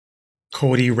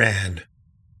Cody ran.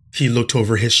 He looked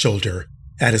over his shoulder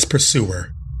at his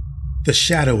pursuer. The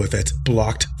shadow of it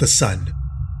blocked the sun.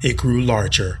 It grew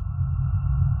larger,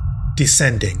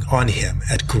 descending on him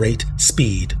at great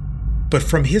speed. But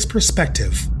from his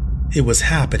perspective, it was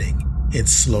happening in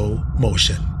slow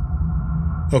motion.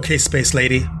 Okay, Space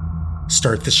Lady,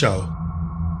 start the show.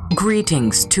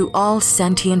 Greetings to all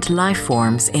sentient life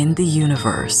forms in the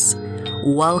universe.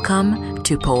 Welcome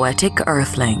to Poetic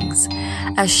Earthlings,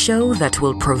 a show that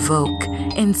will provoke,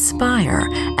 inspire,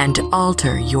 and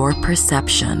alter your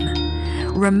perception.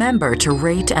 Remember to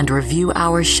rate and review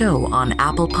our show on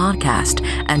Apple Podcast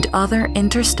and other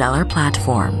interstellar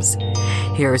platforms.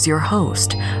 Here's your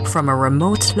host from a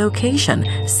remote location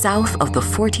south of the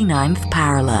 49th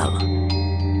parallel,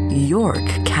 York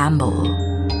Campbell.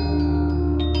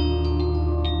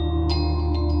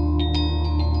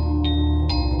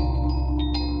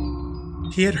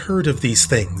 He had heard of these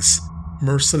things,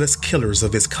 merciless killers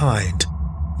of his kind.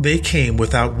 They came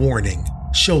without warning,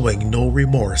 showing no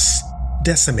remorse,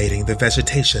 decimating the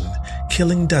vegetation,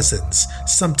 killing dozens,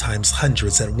 sometimes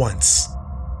hundreds at once.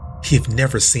 He'd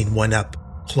never seen one up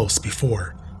close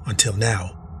before, until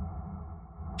now.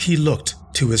 He looked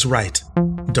to his right.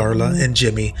 Darla and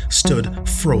Jimmy stood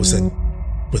frozen,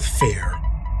 with fear,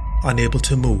 unable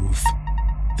to move,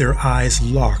 their eyes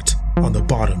locked on the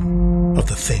bottom of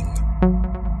the thing.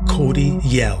 Cody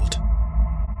yelled,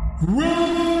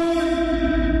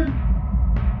 "Run!"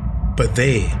 But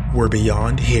they were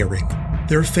beyond hearing,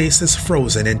 their faces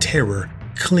frozen in terror,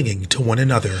 clinging to one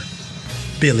another.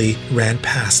 Billy ran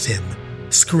past him,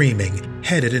 screaming,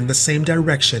 headed in the same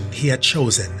direction he had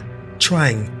chosen,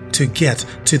 trying to get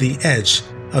to the edge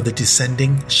of the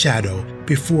descending shadow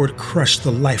before it crushed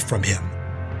the life from him.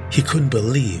 He couldn't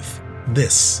believe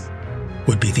this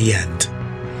would be the end.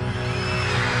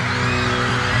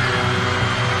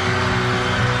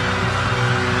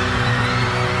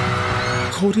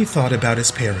 Cody thought about his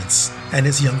parents and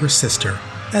his younger sister.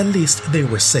 At least they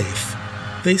were safe.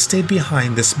 They stayed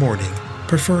behind this morning,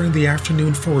 preferring the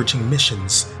afternoon foraging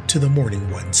missions to the morning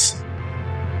ones.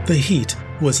 The heat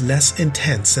was less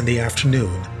intense in the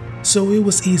afternoon, so it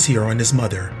was easier on his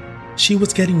mother. She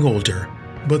was getting older,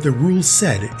 but the rules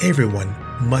said everyone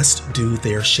must do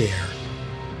their share.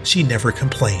 She never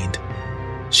complained.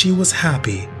 She was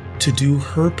happy to do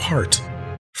her part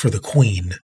for the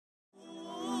Queen.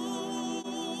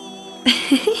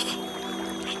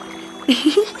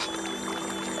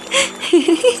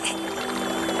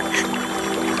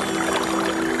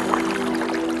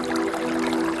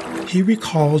 He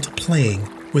recalled playing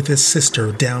with his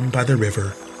sister down by the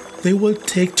river. They would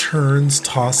take turns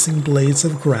tossing blades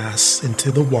of grass into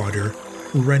the water,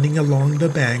 running along the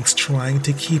banks trying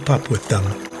to keep up with them.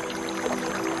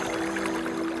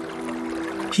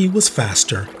 He was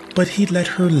faster, but he let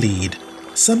her lead.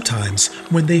 Sometimes,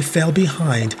 when they fell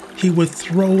behind, he would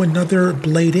throw another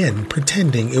blade in,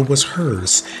 pretending it was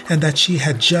hers and that she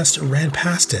had just ran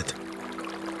past it.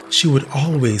 She would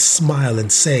always smile and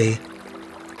say,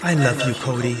 "I love you,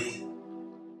 Cody."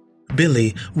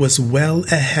 Billy was well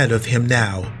ahead of him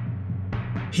now.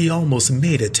 He almost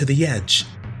made it to the edge.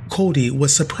 Cody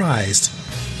was surprised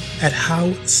at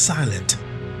how silent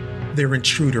their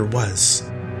intruder was.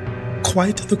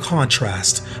 Quite the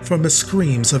contrast from the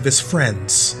screams of his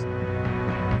friends.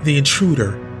 The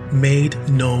intruder made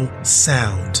no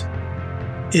sound.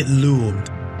 It loomed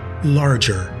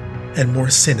larger and more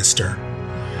sinister.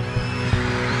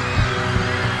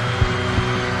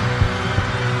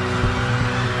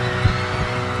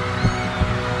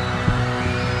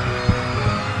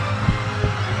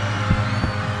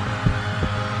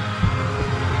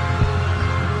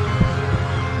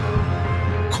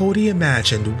 Cody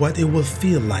imagined what it would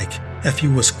feel like if he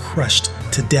was crushed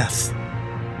to death.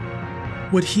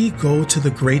 Would he go to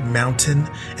the great mountain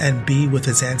and be with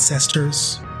his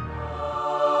ancestors?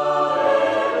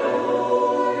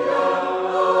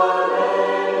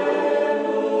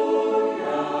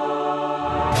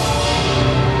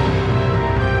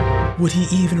 Would he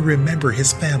even remember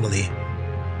his family?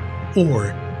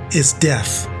 Or is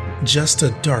death just a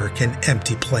dark and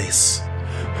empty place?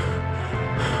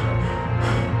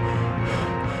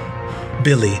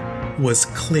 Billy was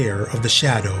clear of the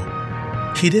shadow.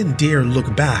 He didn't dare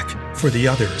look back for the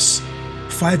others.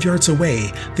 5 yards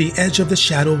away, the edge of the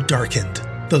shadow darkened.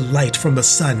 The light from the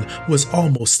sun was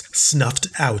almost snuffed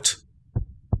out.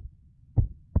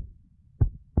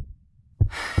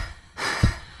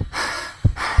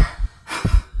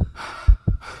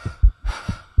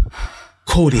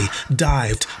 Cody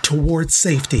dived towards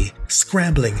safety,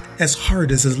 scrambling as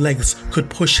hard as his legs could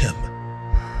push him.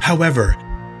 However,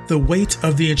 the weight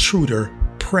of the intruder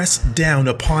pressed down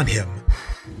upon him,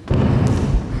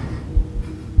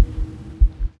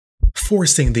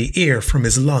 forcing the air from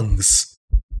his lungs.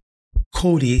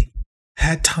 Cody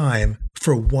had time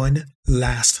for one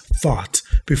last thought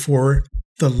before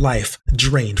the life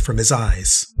drained from his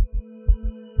eyes.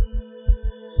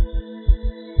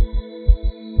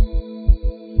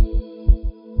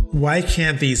 Why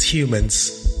can't these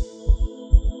humans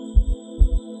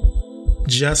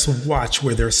just watch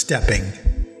where they're stepping?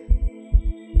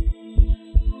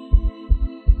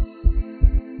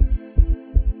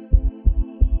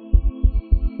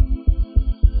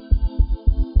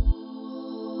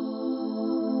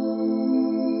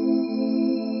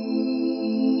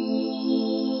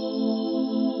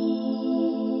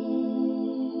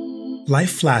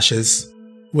 Life Flashes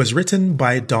was written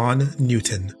by Don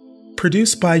Newton,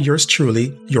 produced by yours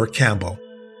truly, York Campbell.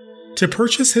 To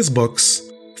purchase his books,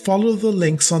 follow the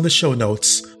links on the show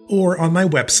notes or on my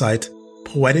website,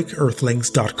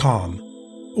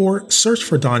 poeticearthlings.com, or search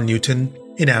for Don Newton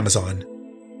in Amazon.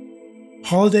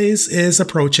 Holidays is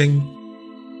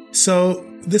approaching, so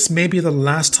this may be the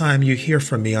last time you hear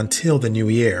from me until the new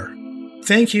year.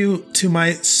 Thank you to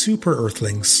my super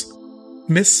earthlings,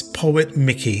 Miss Poet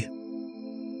Mickey,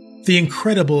 the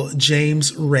incredible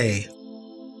James Ray,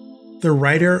 the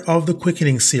writer of the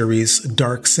quickening series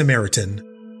Dark Samaritan.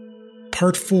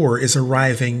 Part 4 is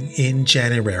arriving in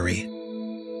January.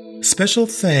 Special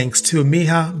thanks to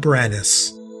Miha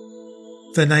Branis,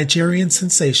 the Nigerian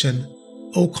sensation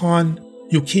Okon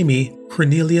Yukimi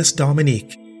Cornelius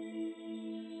Dominique,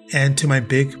 and to my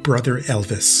big brother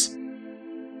Elvis.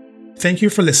 Thank you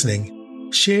for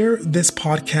listening. Share this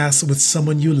podcast with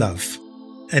someone you love.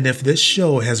 And if this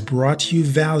show has brought you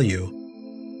value,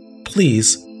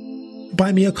 please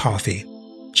buy me a coffee.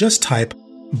 Just type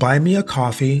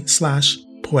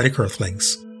buymeacoffee/Poetic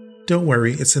Earthlings. Don't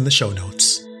worry, it's in the show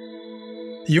notes.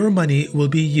 Your money will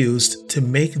be used to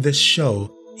make this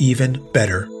show even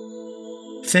better.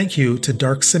 Thank you to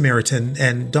Dark Samaritan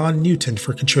and Don Newton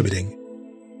for contributing.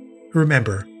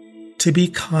 Remember to be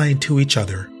kind to each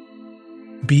other.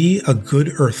 Be a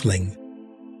good earthling.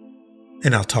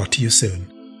 And I'll talk to you soon.